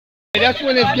That's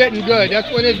when it's getting good. That's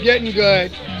when it's getting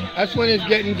good. That's when it's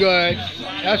getting good.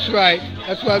 That's right.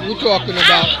 That's what we're talking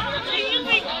about.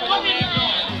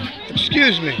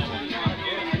 Excuse me.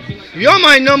 You're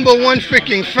my #1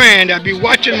 freaking fan that be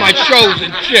watching my shows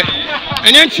and shit.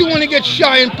 And then she want to get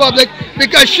shy in public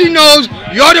because she knows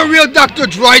you're the real Dr.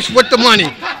 Drice with the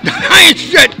money. I ain't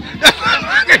shit.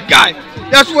 That's guy.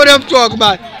 That's what I'm talking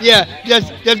about. Yeah,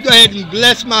 just go ahead and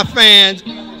bless my fans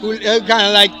who kind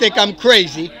of like think I'm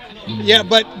crazy. Yeah,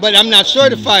 but I'm not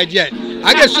certified yet.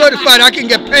 I get certified, I can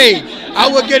get paid. I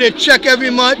will get a check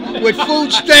every month with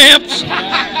food stamps,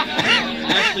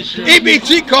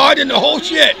 EBT card, and the whole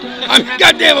shit.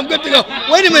 Goddamn, I'm good to go.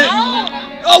 Wait a minute.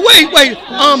 Oh, wait.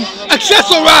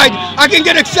 Accessor ride. I can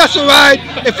get accessor ride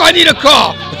if I need a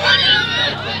car.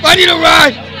 If I need a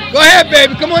ride, go ahead,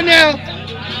 baby. Come on now.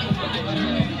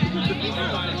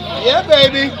 Yeah,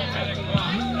 baby.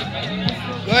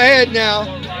 Go ahead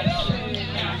now.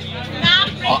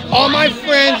 All my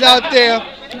friends out there,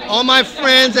 all my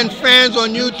friends and fans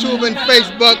on YouTube and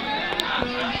Facebook,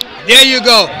 there you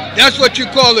go. That's what you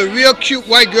call a real cute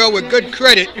white girl with good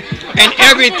credit and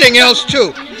everything else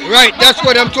too. Right, that's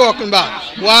what I'm talking about.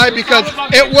 Why? Because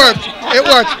it works. It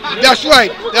works. That's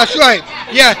right. That's right.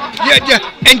 Yeah.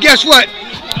 And guess what?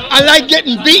 I like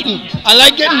getting beaten. I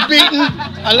like getting beaten.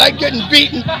 I like getting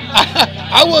beaten.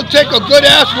 I will take a good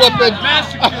ass whooping.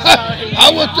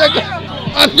 I will take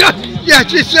I'm not. Yeah,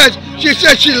 she says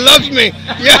she loves me.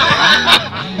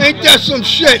 Yeah, ain't that some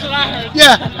shit?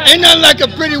 Yeah, ain't nothing like a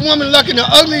pretty woman liking an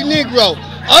ugly Negro.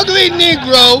 Ugly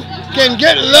Negro can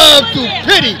get love through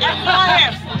pity.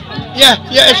 Yeah.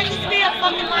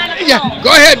 Go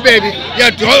ahead, baby.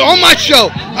 Yeah, on my show.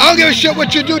 I don't give a shit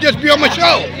what you do. Just be on my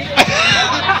show.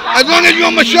 As long as you're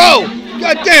on my show.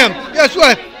 God damn. Guess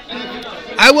what?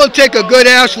 I will take a good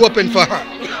ass whooping for her.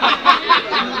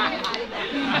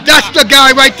 That's the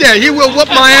guy right there. He will whoop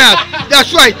my ass.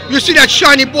 That's right. You see that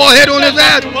shiny bald head on his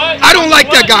ass? I don't like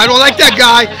that guy. I don't like that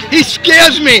guy. He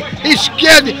scares me. He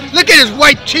scares me. Look at his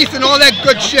white teeth and all that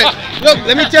good shit. Look,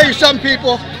 let me tell you something,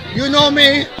 people. You know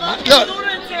me. Look.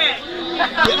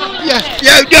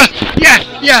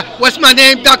 Yeah. What's my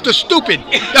name? Dr. Stupid.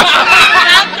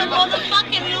 Dr.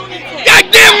 Motherfucking Lunatic.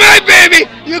 Goddamn right, baby.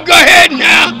 You go ahead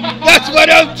now. That's what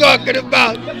I'm talking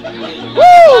about.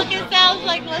 Woo! Sounds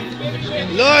like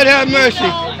Lord have mercy.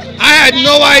 I had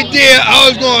no idea I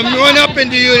was going to run up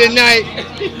into you tonight,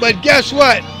 but guess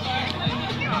what?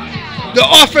 The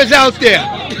offer's out there.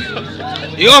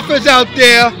 The offer's out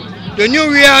there. The new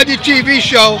reality TV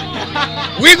show.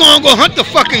 We're going to go hunt the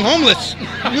fucking homeless.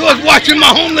 You was watching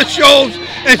my homeless shows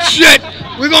and shit.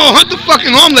 We're going to hunt the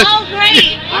fucking homeless. Oh,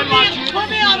 great. Put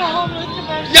me on a homeless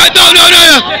commercial. Yeah, no.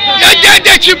 Yeah,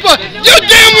 that's your part. You're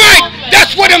damn right.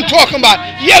 That's what I'm talking about.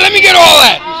 Yeah, let me get all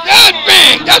that.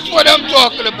 Bang. That's what I'm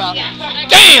talking about.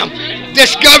 Damn.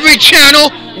 Discovery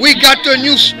Channel, we got the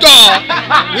new star.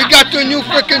 We got the new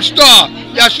freaking star.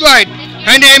 That's right.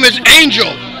 Her name is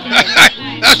Angel.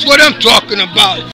 That's what I'm talking about.